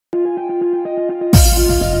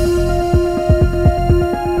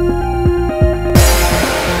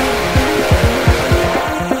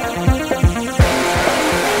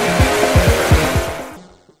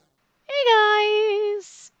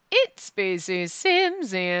This is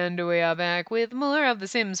Sims, and we are back with more of the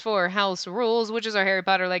Sims 4 House Rules, which is our Harry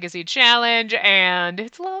Potter Legacy Challenge, and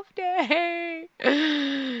it's Love Day!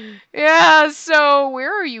 Yeah, so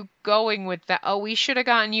where are you going with that? Oh, we should have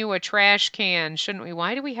gotten you a trash can, shouldn't we?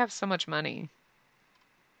 Why do we have so much money?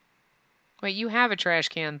 Wait, you have a trash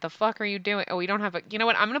can. The fuck are you doing? Oh, we don't have a... You know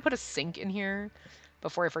what? I'm gonna put a sink in here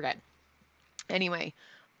before I forget. Anyway,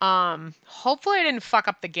 hopefully I didn't fuck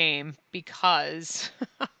up the game, because...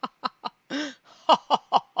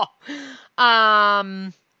 Hold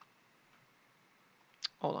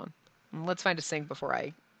on. Let's find a sink before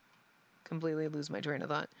I completely lose my train of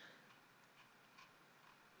thought.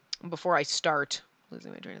 Before I start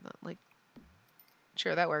losing my train of thought. Like,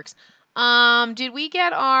 sure, that works. Did we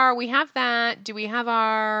get our... We have that. Do we have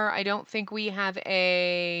our... I don't think we have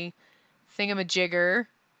a thingamajigger.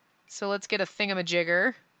 So let's get a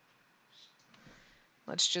thingamajigger.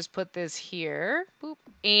 Let's just put this here. Boop.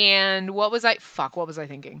 And what was I... Fuck, what was I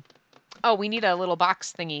thinking? Oh, we need a little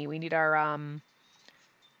box thingy. We need our,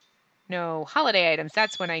 No, holiday items.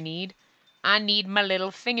 That's what I need. I need my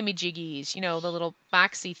little thingamajiggies. You know, the little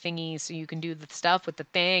boxy thingies so you can do the stuff with the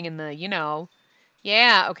thing and the, you know.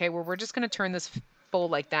 Yeah, okay, well, we're just going to turn this bowl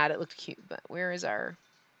like that. It looked cute, but where is our...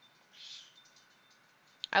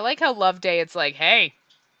 I like how Love Day, it's like, hey,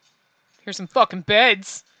 here's some fucking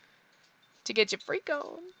beds to get you freak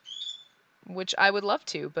on. Which I would love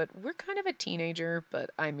to, but we're kind of a teenager, but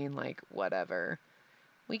I mean, like, whatever.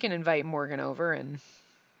 We can invite Morgan over and...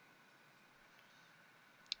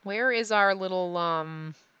 Where is our little,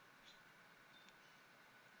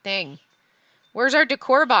 thing? Where's our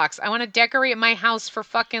decor box? I want to decorate my house for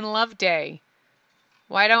fucking Love Day.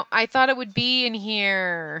 Why don't... I thought it would be in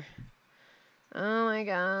here. Oh my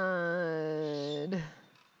god.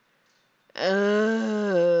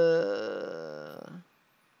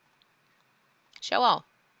 Show all.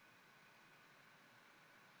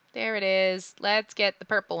 There it is. Let's get the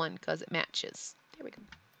purple one because it matches. There we go.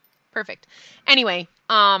 Perfect. Anyway,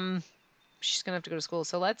 she's gonna have to go to school,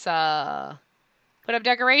 so let's put up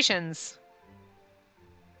decorations.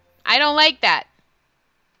 I don't like that.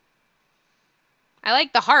 I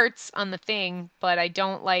like the hearts on the thing, but I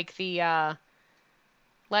don't like the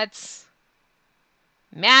let's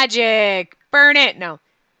magic burn it. No.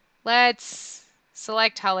 Let's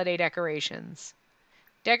select holiday decorations.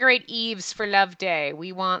 Decorate eaves for Love Day.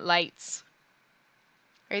 We want lights.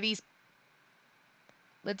 Are these...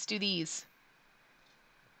 Let's do these.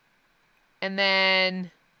 And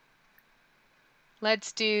then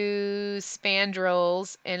let's do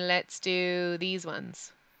spandrels and let's do these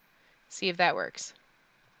ones. See if that works.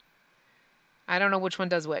 I don't know which one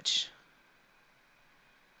does which.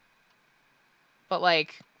 But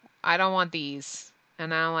like, I don't want these.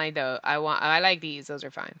 And I don't like those. I like these. Those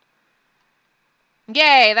are fine.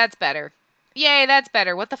 Yay, that's better. Yay, that's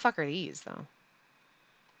better. What the fuck are these though?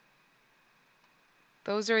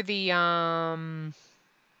 Those are the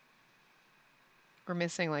we're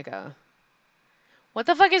missing like a... What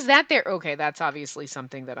the fuck is that there? Okay, that's obviously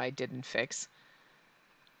something that I didn't fix.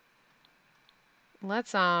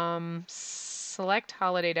 Let's select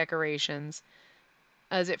holiday decorations.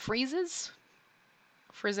 Is it freezes?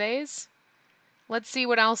 Frizzes? Let's see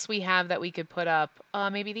what else we have that we could put up.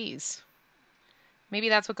 Maybe these. Maybe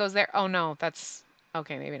that's what goes there. Oh no, that's...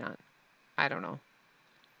 Okay, maybe not. I don't know.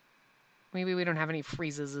 Maybe we don't have any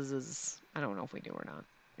freezes. I don't know if we do or not.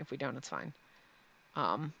 If we don't, it's fine.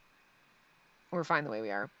 We're fine the way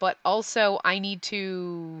we are. But also, I need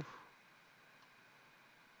to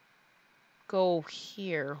go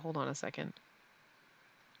here. Hold on a second.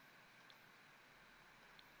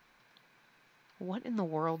 What in the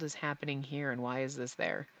world is happening here, and why is this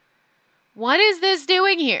there? What is this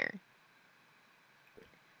doing here?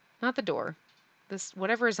 Not the door. This,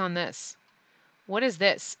 whatever is on this. What is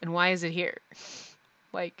this, and why is it here?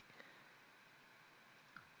 Like...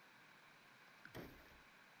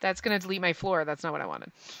 That's going to delete my floor. That's not what I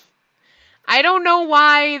wanted. I don't know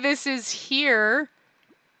why this is here.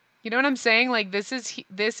 You know what I'm saying? Like, this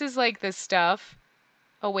is like this stuff.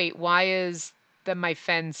 Oh, wait. Why is my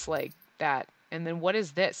fence like that? And then what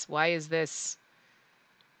is this? Why is this?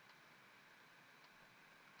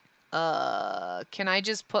 Can I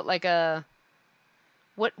just put like a...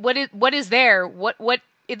 What is there?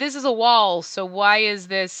 This is a wall, so why is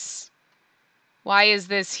this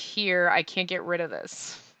here? I can't get rid of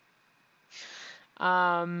this.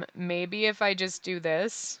 Maybe if I just do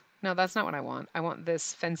this. No, that's not what I want. I want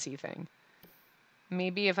this fancy thing.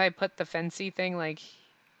 Maybe if I put the fancy thing like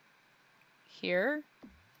here.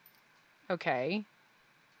 Okay.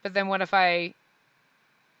 But then what if I...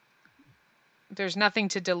 There's nothing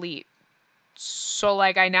to delete. So,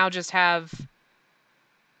 like, I now just have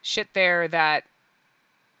shit there that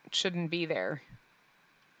shouldn't be there.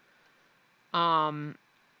 And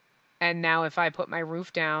now if I put my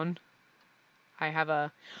roof down, I have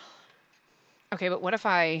a... Okay, but what if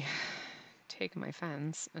I take my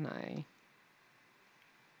fence and I...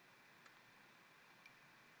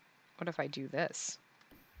 What if I do this?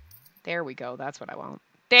 There we go. That's what I want.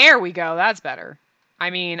 There we go. That's better. I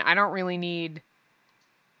mean, I don't really need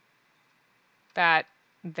that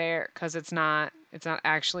there because it's not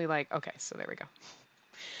actually like, okay, so there we go.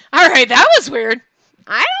 All right, that was weird.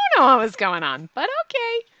 I don't know what was going on, but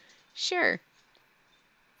okay. Sure.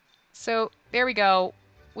 So, there we go.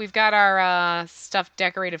 We've got our stuff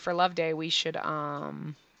decorated for Love Day. We should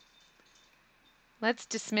let's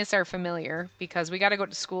dismiss our familiar because we got to go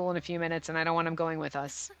to school in a few minutes and I don't want him going with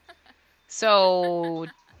us. So,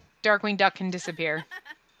 Darkwing Duck can disappear.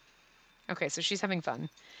 Okay, so she's having fun.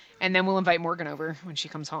 And then we'll invite Morgan over when she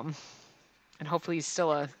comes home. And hopefully he's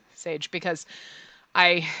still a sage because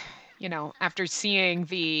I, after seeing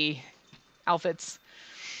the outfits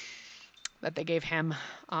that they gave him,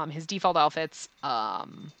 his default outfits,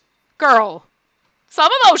 girl, some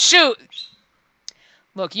of those shoes.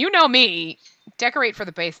 Look, you know me. Decorate for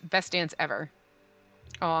the best dance ever.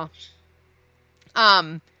 Aw.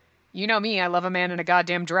 You know me, I love a man in a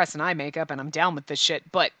goddamn dress and eye makeup, and I'm down with this shit.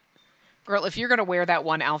 But, girl, if you're going to wear that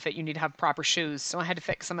one outfit, you need to have proper shoes. So I had to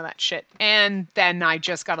fix some of that shit. And then I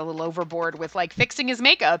just got a little overboard with, like, fixing his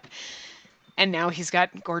makeup. And now he's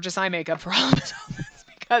got gorgeous eye makeup for all of his outfits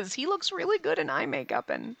because he looks really good in eye makeup.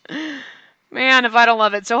 And, man, if I don't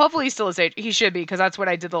love it. So hopefully he's still a sage. He should be because that's what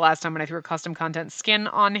I did the last time when I threw a custom content skin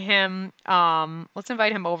on him. Let's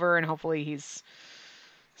invite him over and hopefully he's...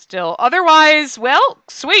 still. Otherwise, well,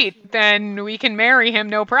 sweet. Then we can marry him,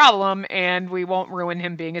 no problem, and we won't ruin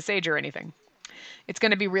him being a sage or anything. It's going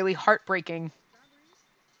to be really heartbreaking.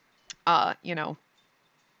 Oh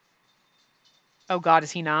God,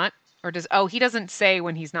 is he not? Or does... Oh, he doesn't say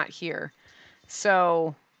when he's not here.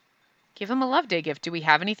 So, give him a Love Day gift. Do we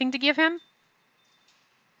have anything to give him?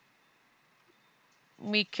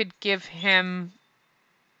 We could give him...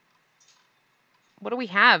 What do we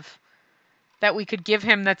have that we could give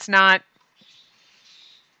him that's not...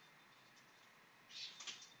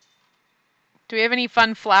 Do we have any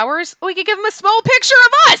fun flowers? We could give him a small picture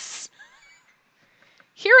of us!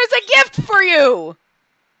 Here is a gift for you!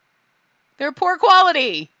 They're poor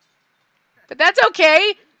quality. But that's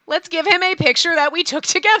okay. Let's give him a picture that we took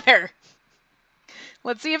together.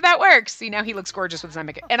 Let's see if that works. See, now he looks gorgeous with his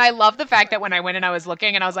makeup. And I love the fact that when I went and I was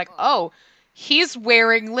looking and I was like, oh, he's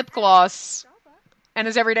wearing lip gloss and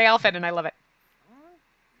his everyday outfit, and I love it.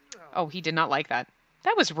 Oh, he did not like that.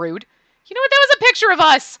 That was rude. You know what? That was a picture of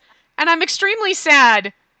us. And I'm extremely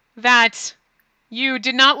sad that you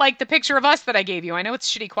did not like the picture of us that I gave you. I know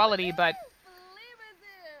it's shitty quality, but...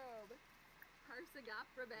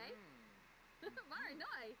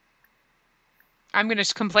 I'm going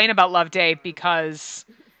to complain about Love Day because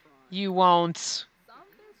you don't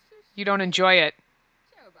enjoy it.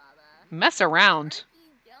 Mess around.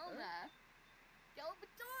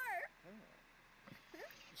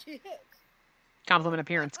 Compliment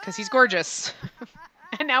appearance, because he's gorgeous.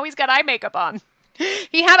 And now he's got eye makeup on.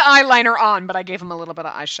 He had eyeliner on, but I gave him a little bit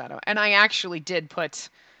of eyeshadow. And I actually did put,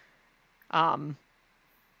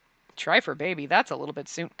 try for baby. That's a little bit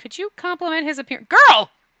soon. Could you compliment his appearance? Girl!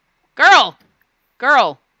 Girl!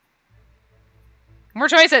 Girl! More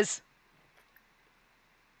choices.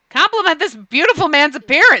 Compliment this beautiful man's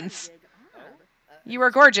appearance. You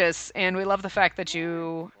are gorgeous, and we love the fact that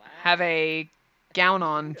you have a gown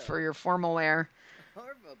on for your formal wear.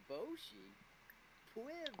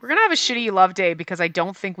 We're going to have a shitty Love Day because I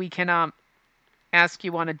don't think we can ask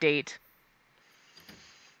you on a date.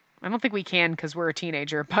 I don't think we can because we're a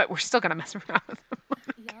teenager, but we're still going to mess around with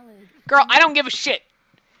them. Girl, I don't give a shit.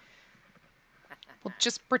 We'll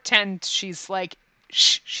just pretend she's like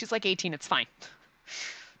 18. It's fine.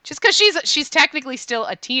 Just because she's technically still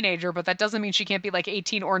a teenager, but that doesn't mean she can't be like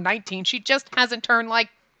 18 or 19. She just hasn't turned like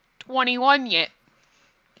 21 yet.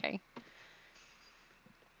 Okay.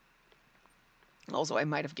 Also, I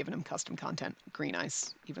might have given him custom content, green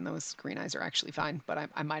eyes, even though his green eyes are actually fine. But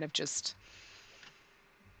I might have just,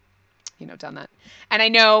 done that. And I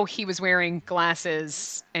know he was wearing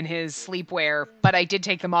glasses in his sleepwear, but I did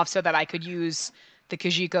take them off so that I could use the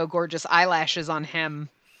Kajiko Gorgeous eyelashes on him.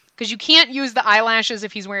 Because you can't use the eyelashes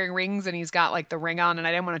if he's wearing rings and he's got like the ring on, and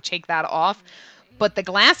I didn't want to take that off. But the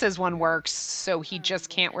glasses one works, so he just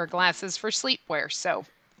can't wear glasses for sleepwear. So,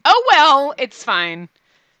 oh well, it's fine.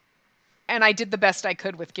 And I did the best I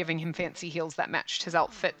could with giving him fancy heels that matched his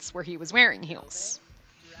outfits where he was wearing heels.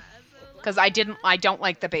 Because I don't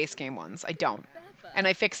like the base game ones. I don't. And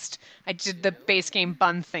I did the base game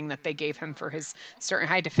bun thing that they gave him for his certain,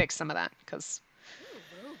 I had to fix some of that. Because,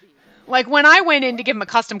 like, when I went in to give him a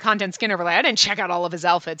custom content skin overlay, I didn't check out all of his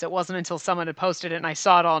outfits. It wasn't until someone had posted it and I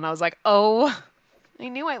saw it all and I was like, oh, I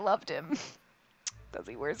knew I loved him. Because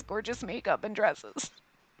he wears gorgeous makeup and dresses.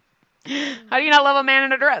 How do you not love a man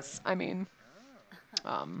in a dress? I mean,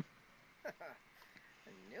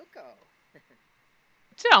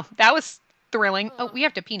 so that was thrilling. Oh, we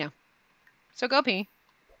have to pee now. So go pee.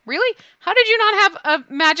 Really? How did you not have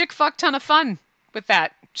a magic fuck ton of fun with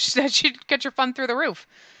that? That she'd get your fun through the roof.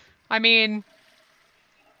 I mean,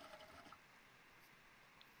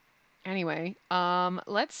 anyway,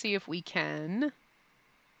 let's see if we can.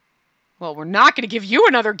 Well, we're not going to give you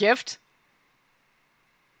another gift.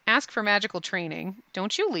 Ask for magical training.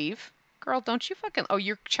 Don't you leave. Girl, don't you fucking... Oh,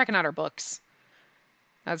 you're checking out our books.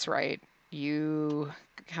 That's right. You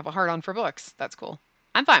have a hard-on for books. That's cool.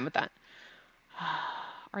 I'm fine with that.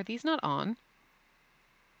 Are these not on?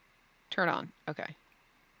 Turn on. Okay.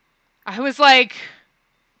 I was like...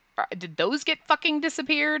 Did those get fucking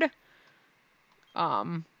disappeared?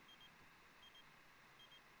 You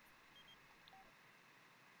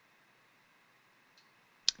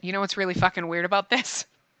know what's really fucking weird about this?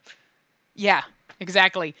 Yeah,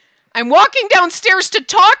 exactly. I'm walking downstairs to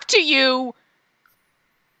talk to you,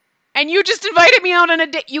 and you just invited me out on a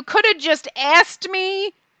date. You could have just asked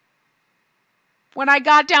me when I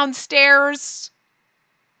got downstairs.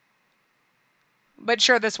 But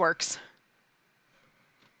sure, this works.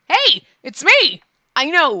 Hey, it's me. I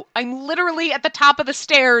know. I'm literally at the top of the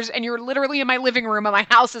stairs, and you're literally in my living room, and my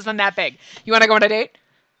house isn't that big. You want to go on a date?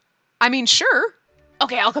 I mean, sure.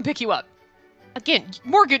 Okay, I'll come pick you up. Again,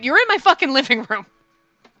 Morgan, you're in my fucking living room.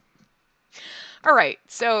 All right,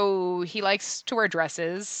 so he likes to wear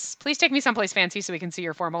dresses. Please take me someplace fancy so we can see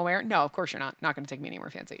your formal wear. No, of course you're not. Not going to take me anywhere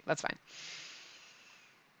fancy. That's fine.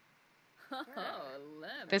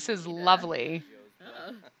 This is lovely.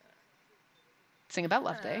 Sing about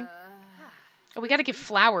Love Day. Oh, we got to give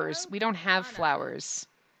flowers. We don't have flowers.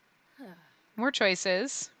 More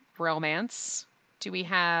choices. Romance. Do we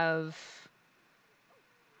have...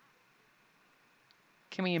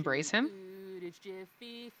 Can we embrace him?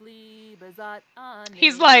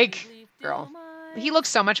 He's like, girl, he looks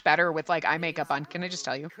so much better with like eye makeup on. Can I just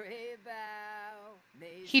tell you?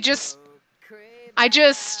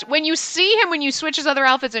 When you see him, when you switch his other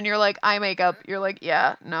outfits and you're like, eye makeup, you're like,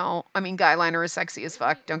 yeah, no. I mean, guy liner is sexy as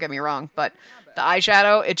fuck. Don't get me wrong. But the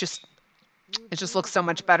eyeshadow, it just looks so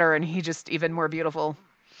much better and he just even more beautiful.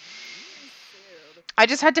 I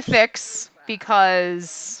just had to fix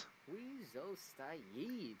because...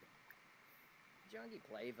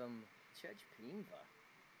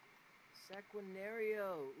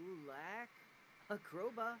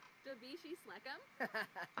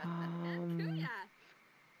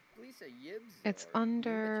 It's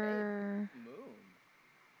under...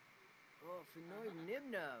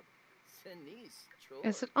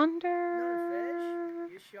 Is it under...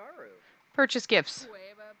 Purchase gifts.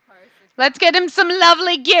 Let's get him some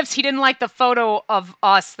lovely gifts. He didn't like the photo of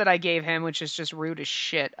us that I gave him, which is just rude as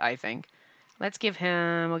shit, I think. Let's give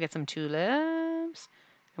him... We'll get some tulips.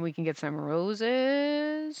 And we can get some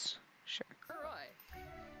roses. Sure.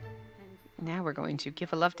 Now we're going to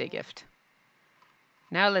give a Love Day gift.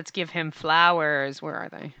 Now let's give him flowers. Where are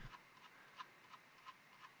they?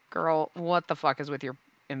 Girl, what the fuck is with your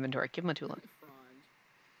inventory? Give him a tulip.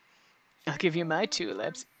 I'll give you my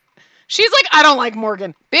tulips. She's like, I don't like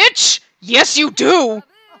Morgan. Bitch! Yes, you do!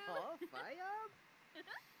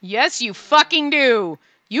 Yes, you fucking do!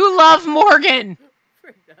 You love Morgan!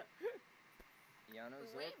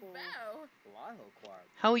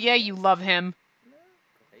 Hell yeah, you love him.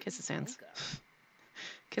 Kiss his hands.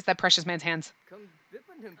 Kiss that precious man's hands.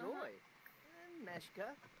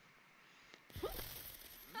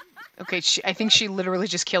 Okay, I think she literally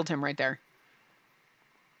just killed him right there.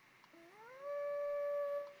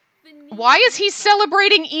 Why is he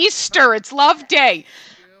celebrating Easter? It's Love Day.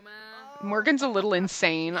 Morgan's a little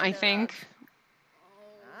insane, I think.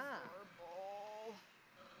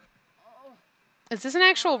 Is this an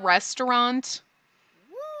actual restaurant?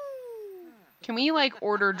 Can we, like,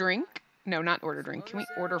 order drink? No, not order drink. Can we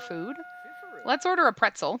order food? Let's order a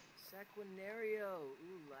pretzel.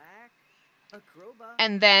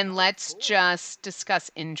 And then let's just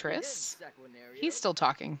discuss interests. He's still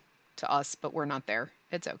talking to us, but we're not there.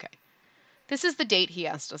 It's okay. This is the date he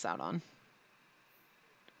asked us out on.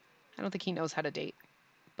 I don't think he knows how to date.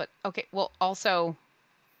 But, okay, well, also...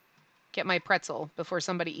 Get my pretzel before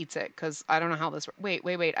somebody eats it, because I don't know how this... Wait.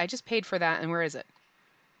 I just paid for that, and where is it?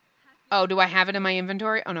 Oh, do I have it in my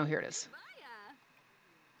inventory? Oh, no, here it is.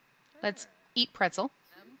 Let's eat pretzel.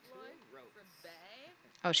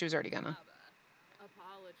 Oh, she was already gonna.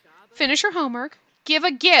 Finish her homework. Give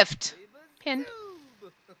a gift. Pin.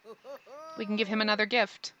 We can give him another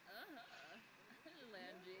gift.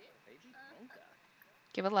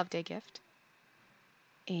 Give a love day gift.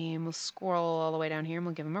 And we'll scroll all the way down here and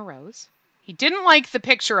we'll give him a rose. He didn't like the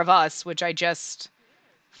picture of us, which I just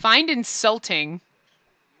find insulting.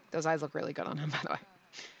 Those eyes look really good on him, by the way.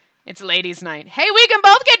 It's ladies' night. Hey, we can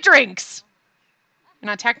both get drinks! You're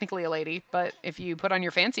not technically a lady, but if you put on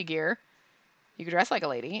your fancy gear, you could dress like a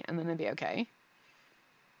lady, and then it'd be okay.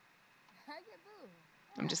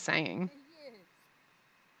 I'm just saying.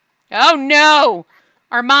 Oh, no!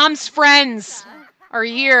 Our mom's friends are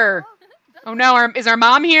here. Oh, no. Is our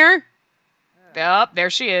mom here? Oh, there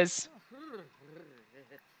she is.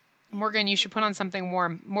 Morgan, you should put on something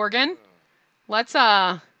warm. Morgan, let's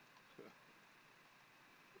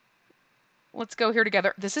go here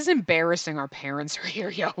together. This is embarrassing. Our parents are here,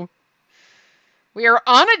 yo. We are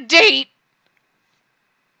on a date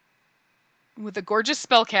with a gorgeous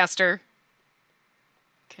spellcaster.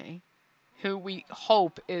 Okay. Who we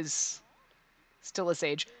hope is still a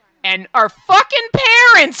sage. And our fucking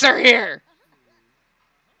parents are here!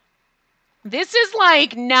 This is,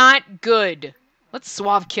 like, not good. Let's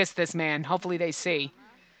suave kiss this man. Hopefully they see.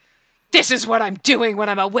 This is what I'm doing when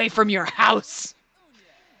I'm away from your house.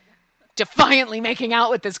 Defiantly making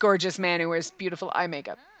out with this gorgeous man who wears beautiful eye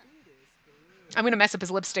makeup. I'm gonna mess up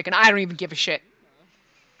his lipstick and I don't even give a shit.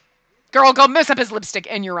 Girl, go mess up his lipstick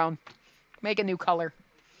and your own. Make a new color.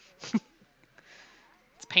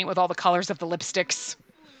 Let's paint with all the colors of the lipsticks.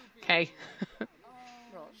 Okay.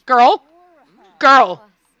 Girl. Girl.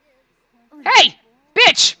 Hey,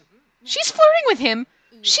 bitch. She's flirting with him.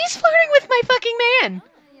 She's flirting with my fucking man.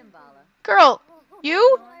 Girl,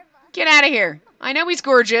 you? Get out of here. I know he's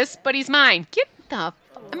gorgeous, but he's mine. Get the f...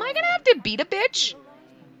 Am I gonna have to beat a bitch?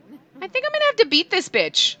 I think I'm gonna have to beat this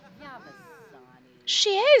bitch. She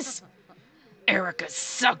is. Erika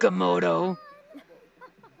Sakamoto.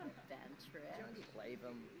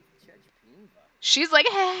 She's like,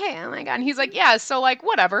 hey, oh my god. And he's like, yeah, so like,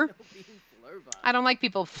 whatever. I don't like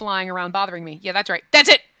people flying around bothering me. Yeah, that's right. That's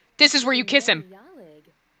it. This is where you kiss him.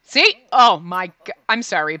 See? Oh my god. I'm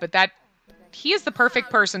sorry, but that... He is the perfect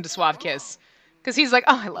person to suave kiss. Because he's like,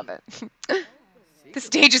 oh, I love it. The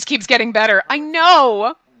stage just keeps getting better. I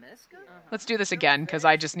know. Let's do this again, because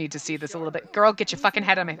I just need to see this a little bit. Girl, get your fucking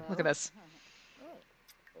head on me. Look at this.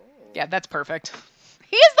 Yeah, that's perfect.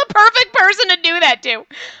 He is the perfect person to do that to.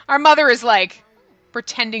 Our mother is like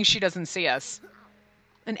pretending she doesn't see us.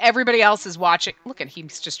 And everybody else is watching. Look at him.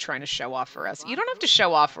 He's just trying to show off for us. You don't have to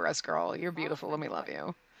show off for us, girl. You're beautiful and we love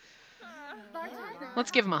you.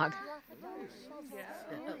 Let's give him a hug.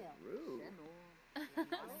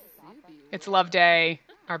 It's Love Day.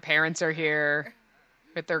 Our parents are here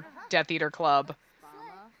with their Death Eater Club.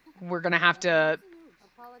 We're going to have to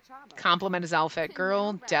compliment his outfit.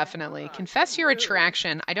 Girl, definitely. Confess your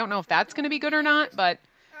attraction. I don't know if that's going to be good or not, but...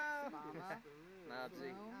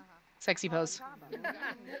 Sexy pose.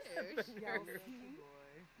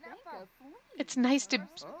 It's nice to...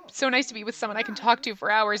 So nice to be with someone I can talk to for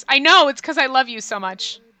hours. I know! It's because I love you so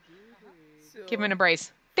much. Give him an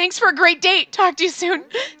embrace. Thanks for a great date. Talk to you soon.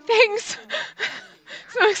 Thanks.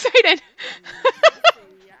 So excited.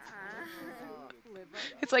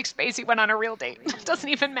 It's like Spacey went on a real date. It doesn't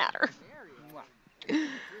even matter.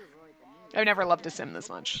 I've never loved a sim this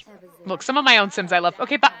much. Look, some of my own sims I love.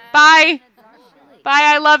 Okay, bye. Bye. Bye,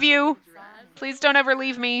 I love you. Please don't ever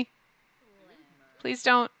leave me. Please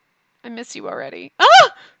don't. I miss you already.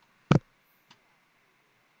 Ah!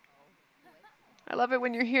 I love it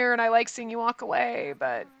when you're here and I like seeing you walk away,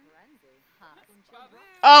 but...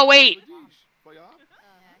 Oh, wait.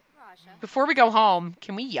 Before we go home,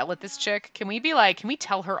 can we yell at this chick? Can we be like, can we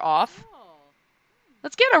tell her off?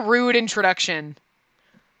 Let's get a rude introduction.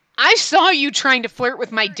 I saw you trying to flirt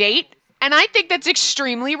with my date, and I think that's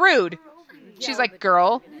extremely rude. She's like,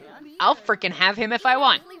 girl, I'll freaking have him if I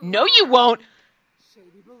want. No, you won't.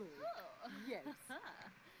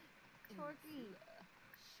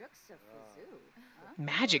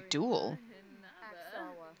 Magic Duel?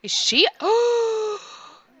 Is she? Oh,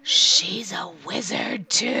 she's a wizard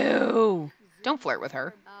too. Don't flirt with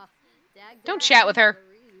her. Don't chat with her.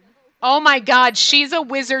 Oh my god, she's a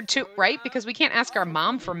wizard too. Right? Because we can't ask our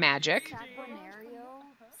mom for magic.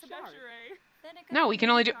 No, we can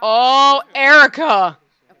only do... Oh, Erika.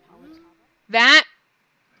 That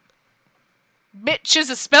bitch is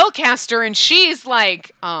a spellcaster and she's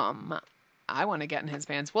like, I want to get in his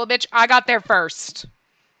pants. Well, bitch, I got there first.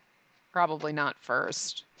 Probably not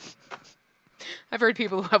first. I've heard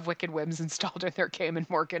people who have Wicked Whims installed in their game, and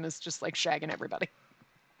Morgan is just like shagging everybody.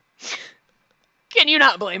 Can you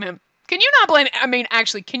not blame him? Can you not blame? I mean,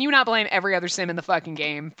 actually, can you not blame every other sim in the fucking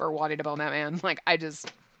game for wanting to bone that man? Like, I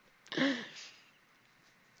just.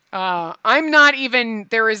 I'm not even.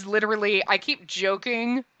 There is literally. I keep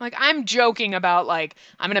joking. Like, I'm joking about, like,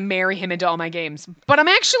 I'm gonna marry him into all my games. But I'm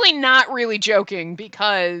actually not really joking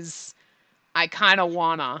because I kind of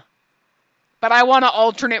wanna. But I want to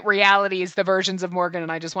alternate realities, the versions of Morgan,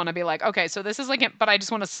 and I just want to be like, okay, so this is like him, but I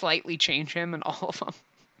just want to slightly change him in all of them.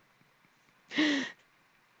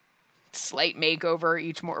 Slight makeover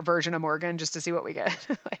each version of Morgan just to see what we get.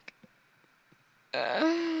 Like,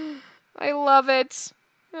 I love it.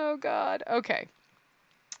 Oh God. Okay.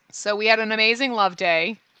 So we had an amazing love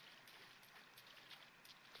day.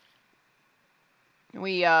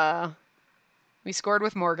 We scored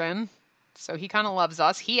with Morgan. So he kind of loves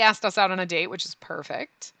us. He asked us out on a date, which is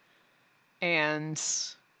perfect. And,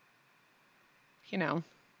 you know,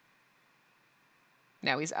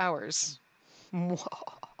 now he's ours.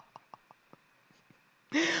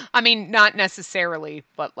 I mean, not necessarily,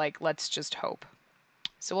 but, like, let's just hope.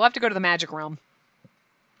 So we'll have to go to the Magic Realm.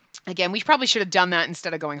 Again, we probably should have done that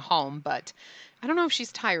instead of going home, but I don't know if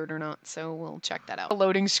she's tired or not, so we'll check that out. The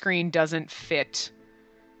loading screen doesn't fit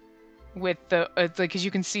with the, like, because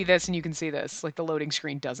you can see this and you can see this. Like, the loading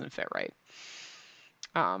screen doesn't fit right.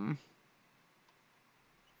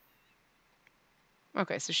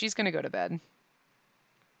 Okay, so she's going to go to bed.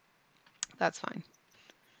 That's fine.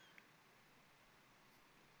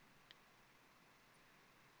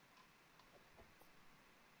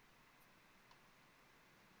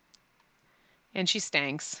 And she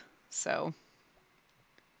stanks, so.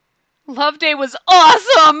 Love Day was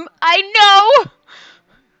awesome! I know!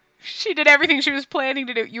 She did everything she was planning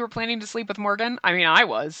to do. You were planning to sleep with Morgan? I mean, I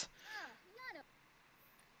was.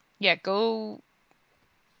 Yeah, go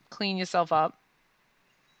clean yourself up.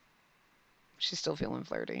 She's still feeling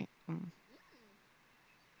flirty.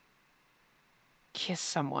 Kiss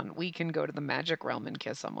someone. We can go to the Magic Realm and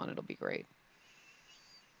kiss someone. It'll be great.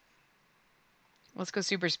 Let's go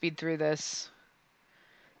super speed through this.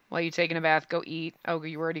 While you're taking a bath, go eat. Oh,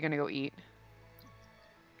 you were already going to go eat.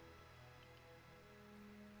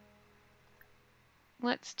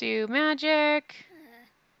 Let's do magic.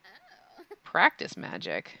 Practice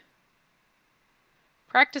magic.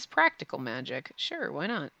 Practice practical magic. Sure, why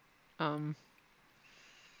not?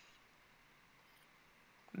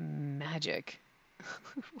 Magic.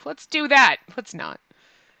 Let's do that. Let's not.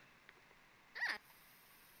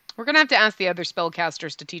 We're gonna have to ask the other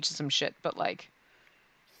spellcasters to teach us some shit, but like...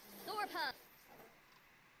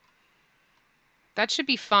 That should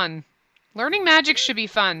be fun. Learning magic should be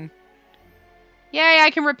fun. Yay,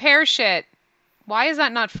 I can repair shit. Why is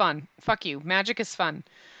that not fun? Fuck you. Magic is fun.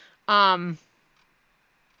 Oh,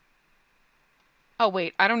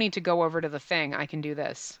 wait. I don't need to go over to the thing. I can do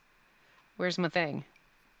this. Where's my thing?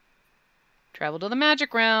 Travel to the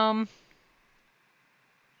Magic Realm.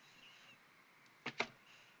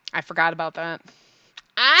 I forgot about that.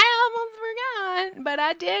 I almost forgot, but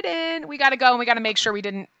I didn't. We gotta go and we gotta make sure we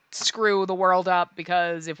didn't screw the world up,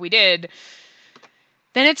 because if we did,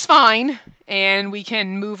 then it's fine. And we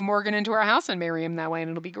can move Morgan into our house and marry him that way,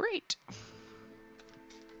 and it'll be great.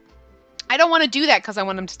 I don't want to do that because I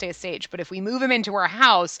want him to stay a sage. But if we move him into our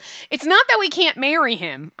house, it's not that we can't marry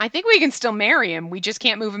him. I think we can still marry him. We just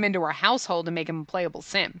can't move him into our household and make him a playable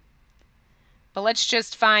sim. But let's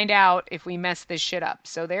just find out if we mess this shit up.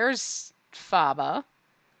 So there's Faba.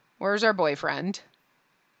 Where's our boyfriend?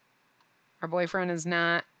 Our boyfriend is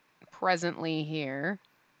not presently here.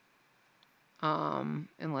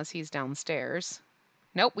 Unless he's downstairs.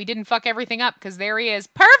 Nope, we didn't fuck everything up because there he is.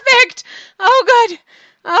 Perfect! Oh, good.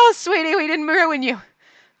 Oh, sweetie, we didn't ruin you.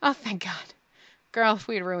 Oh, thank God. Girl, if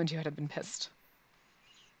we had ruined you, I'd have been pissed.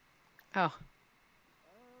 Oh.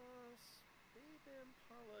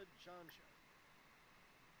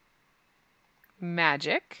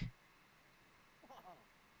 Magic.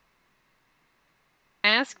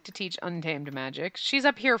 Ask to teach Untamed magic. She's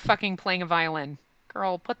up here fucking playing a violin.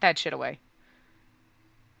 Girl, put that shit away.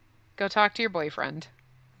 Go talk to your boyfriend.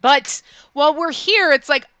 But while we're here, it's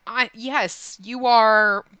like, yes, you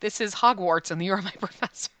are, this is Hogwarts and you're my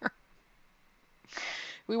professor.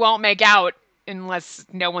 We won't make out unless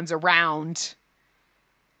no one's around.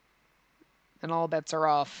 Then all bets are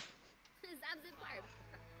off.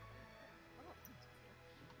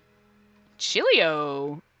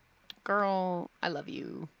 Chilio. Girl, I love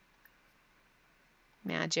you.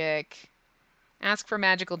 Magic. Ask for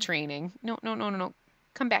magical training. No.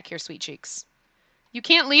 Come back here, sweet cheeks. You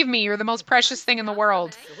can't leave me. You're the most precious thing in the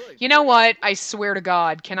world. You know what? I swear to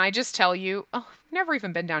God. Can I just tell you? Oh, never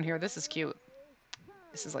even been down here. This is cute.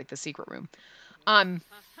 This is like the secret room.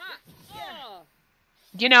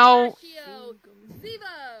 You know,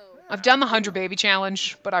 I've done the 100 baby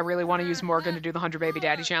challenge, but I really want to use Morgan to do the 100 baby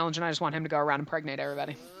daddy challenge, and I just want him to go around and impregnate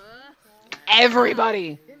everybody.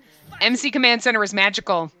 Everybody! MC Command Center is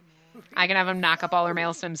magical. I can have him knock up all our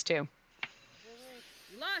male Sims, too.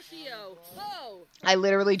 I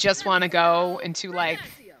literally just want to go into, like,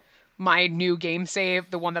 my new game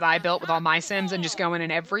save, the one that I built with all my Sims, and just go in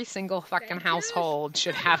and every single fucking household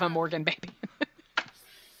should have a Morgan baby.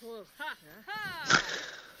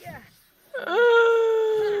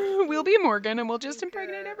 We'll be Morgan and we'll just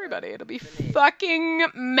impregnate everybody. It'll be fucking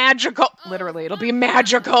magical. Literally, it'll be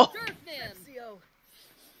magical.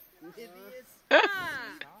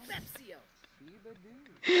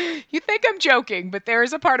 You think I'm joking, but there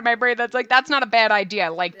is a part of my brain that's like, that's not a bad idea. I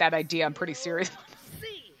like that idea. I'm pretty serious.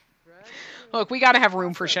 Look, we gotta have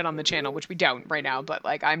room for shit on the channel, which we don't right now, but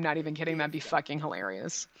like, I'm not even kidding. That'd be fucking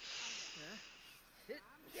hilarious.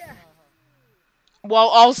 While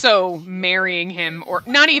also marrying him, or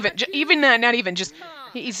not even just,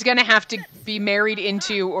 he's gonna have to be married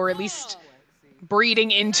into, or at least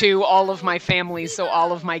breeding into all of my families, so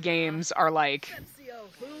all of my games are like,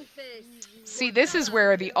 see, this is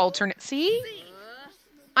where the alternate, see?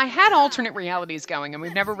 I had alternate realities going, and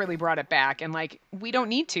we've never really brought it back, and like, we don't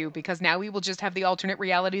need to, because now we will just have the alternate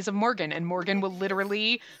realities of Morgan, and Morgan will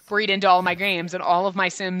literally breed into all my games, and all of my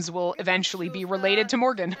Sims will eventually be related to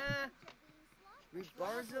Morgan.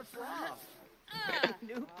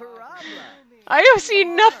 I see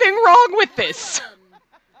nothing wrong with this.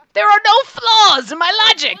 There are no flaws in my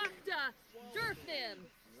logic.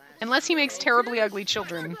 Unless he makes terribly ugly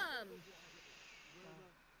children.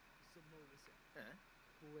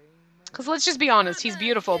 Because let's just be honest, he's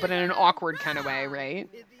beautiful, but in an awkward kind of way, right?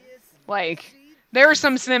 Like, there are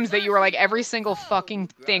some Sims that you are like, every single fucking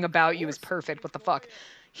thing about you is perfect. What the fuck?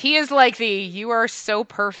 He is like the, you are so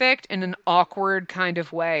perfect in an awkward kind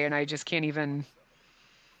of way, and I just can't even...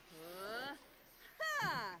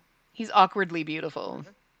 He's awkwardly beautiful.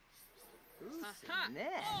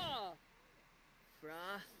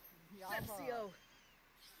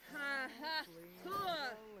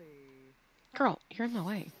 Girl, you're in my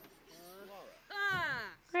way.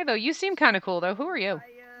 Hey, though, you seem kind of cool, though. Who are you?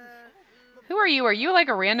 Who are you? Are you like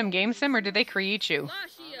a random game sim, or did they create you?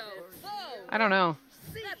 I don't know.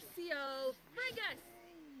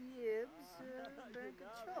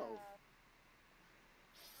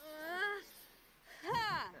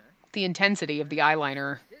 The intensity of the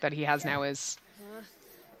eyeliner that he has now is...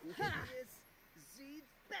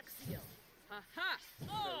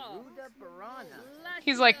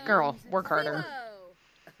 He's like, girl, work harder.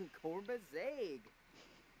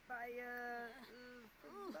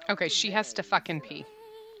 Okay, she has to fucking pee.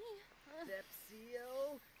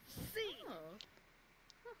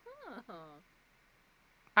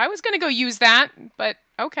 I was gonna go use that, but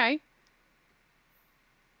okay.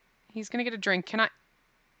 He's gonna get a drink. Can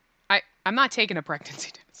I'm not taking a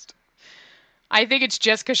pregnancy test. I think it's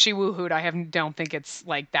just because she woohooed. I don't think it's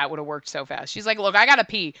like that would have worked so fast. She's like, look, I gotta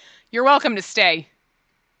pee. You're welcome to stay.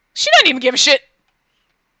 She doesn't even give a shit.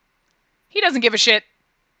 He doesn't give a shit.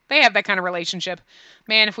 They have that kind of relationship.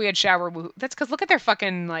 Man, if we had shower woohoo. That's because look at their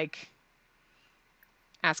fucking, like...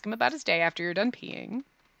 Ask him about his day after you're done peeing.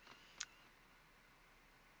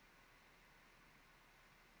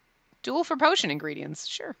 Duel for potion ingredients.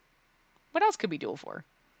 Sure. What else could we duel for?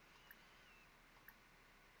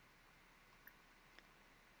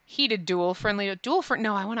 Heated duel. Friendly duel for...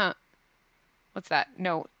 No, I want to... What's that?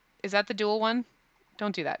 No. Is that the duel one?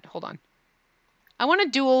 Don't do that. Hold on. I want to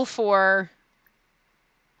duel for...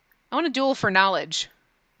 I want to duel for knowledge.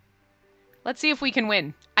 Let's see if we can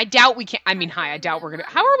win. I doubt we can... I mean, I doubt we're going to...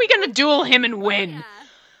 How are we going to duel him and win?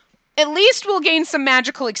 At least we'll gain some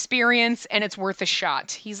magical experience, and it's worth a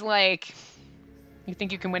shot. He's like... You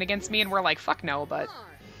think you can win against me? And we're like, fuck no, but...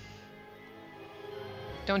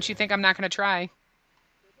 Don't you think I'm not going to try?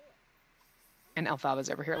 And Elphaba's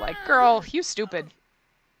over here like, girl, you stupid.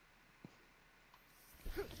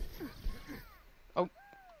 Oh.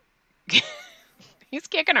 He's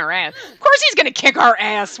kicking our ass. Of course he's going to kick our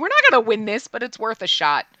ass. We're not going to win this, but it's worth a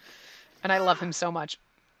shot. And I love him so much.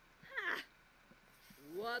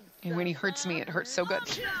 And when he hurts me, it hurts so good.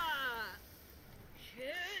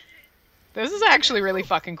 This is actually really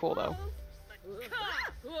fucking cool, though.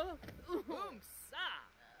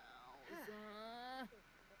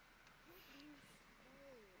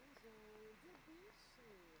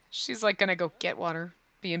 She's like gonna go get water.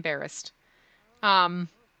 Be embarrassed.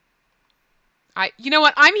 You know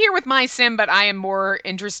what? I'm here with my sim, but I am more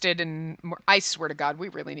interested in more. I swear to God, we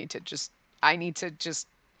really need to just. I need to just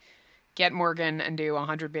get Morgan and do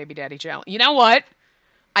 100 baby daddy challenge. You know what?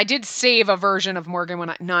 I did save a version of Morgan when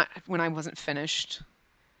I wasn't finished.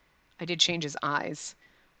 I did change his eyes,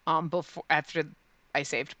 before after I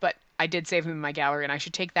saved, but I did save him in my gallery, and I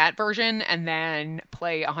should take that version and then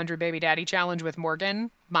play 100 baby daddy challenge with Morgan,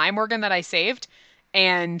 my Morgan that I saved,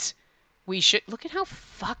 and we should look at how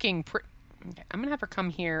fucking pretty. Okay, I'm gonna have her come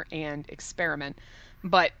here and experiment,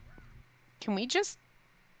 but can we just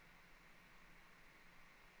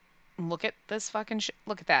look at this fucking shit?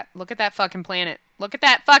 Look at that. Look at that fucking planet. Look at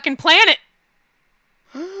that fucking planet.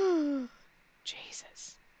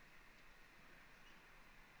 Jesus.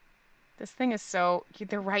 This thing is so.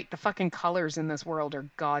 They're right. The fucking colors in this world are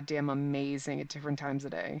goddamn amazing at different times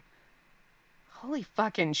of day. Holy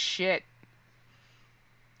fucking shit.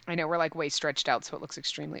 I know we're like way stretched out, so it looks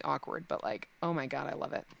extremely awkward, but like, oh my god, I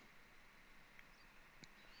love it.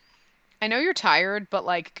 I know you're tired, but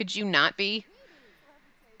like, could you not be?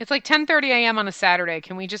 It's like 10:30 a.m. on a Saturday.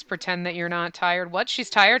 Can we just pretend that you're not tired? What? She's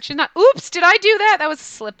tired? She's not. Oops, did I do that? That was a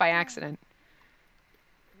slip by accident.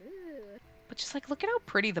 But just like, look at how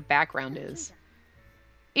pretty the background is.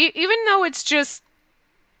 Even though it's just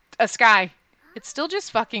a sky, it's still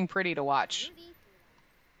just fucking pretty to watch.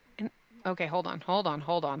 And, okay, hold on.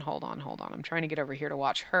 I'm trying to get over here to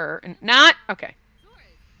watch her. And not. Okay.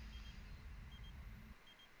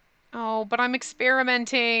 Oh, but I'm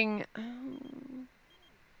experimenting.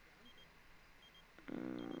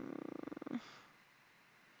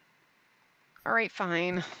 All right,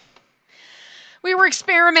 fine. We were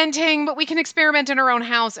experimenting, but we can experiment in our own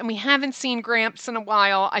house, and we haven't seen Gramps in a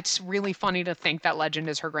while. It's really funny to think that Legend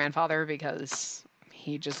is her grandfather because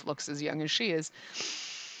he just looks as young as she is.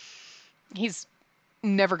 He's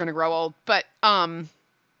never going to grow old, but,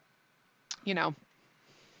 you know.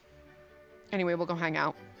 Anyway, we'll go hang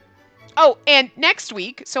out. Oh, and next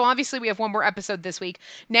week, so obviously we have one more episode this week.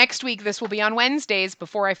 Next week, this will be on Wednesdays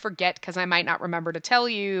before I forget, because I might not remember to tell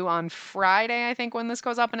you on Friday, I think, when this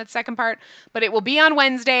goes up in its second part. But it will be on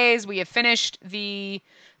Wednesdays. We have finished the...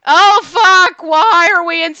 Oh, fuck! Why are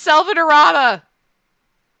we in Selvadorada?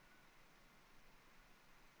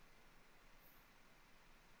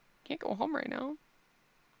 Can't go home right now.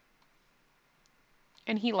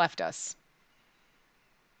 And he left us.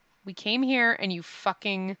 We came here and you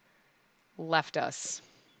fucking... left us.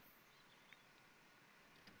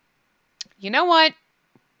 You know what,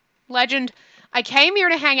 Legend? I came here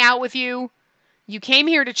to hang out with you. You came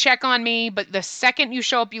here to check on me, but the second you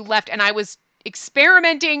show up, you left, and I was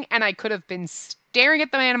experimenting, and I could have been staring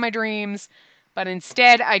at the man of my dreams, but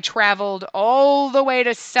instead I traveled all the way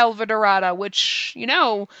to Selvadorada, which, you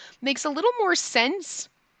know, makes a little more sense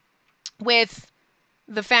with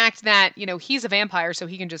the fact that, you know, he's a vampire, so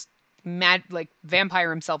he can just vampire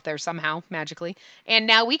himself there somehow, magically. And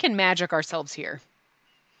now we can magic ourselves here.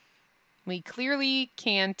 We clearly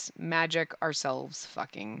can't magic ourselves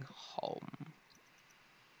fucking home.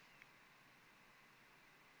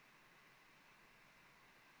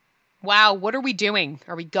 Wow, what are we doing?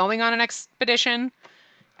 Are we going on an expedition?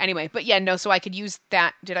 Anyway, but yeah, no, so I could use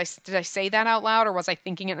that. Did I say that out loud, or was I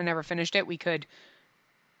thinking it and I never finished it? We could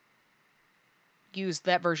use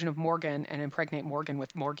that version of Morgan and impregnate Morgan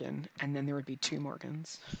with Morgan, and then there would be two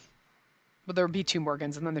Morgans. Well, there would be two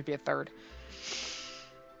Morgans, and then there'd be a third.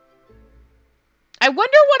 I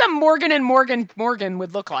wonder what a Morgan and Morgan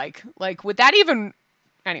would look like. Like, would that even...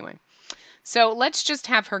 Anyway. So, let's just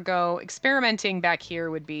have her go. Experimenting back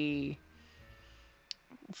here would be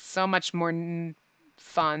so much more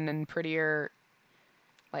fun and prettier,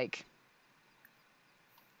 like,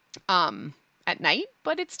 at night,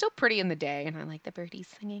 but it's still pretty in the day, and I like the birdies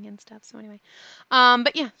singing and stuff. So anyway,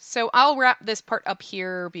 but yeah, so I'll wrap this part up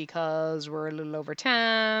here because we're a little over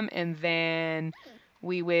time, and then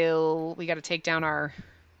we got to take down our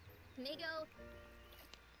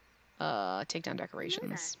takedown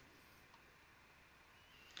decorations.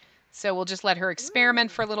 So we'll just let her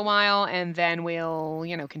experiment for a little while, and then we'll,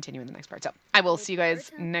 you know, continue in the next part. So I will see you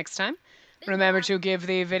guys next time. Remember to give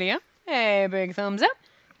the video a big thumbs up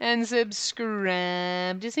and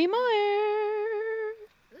subscribe to see more.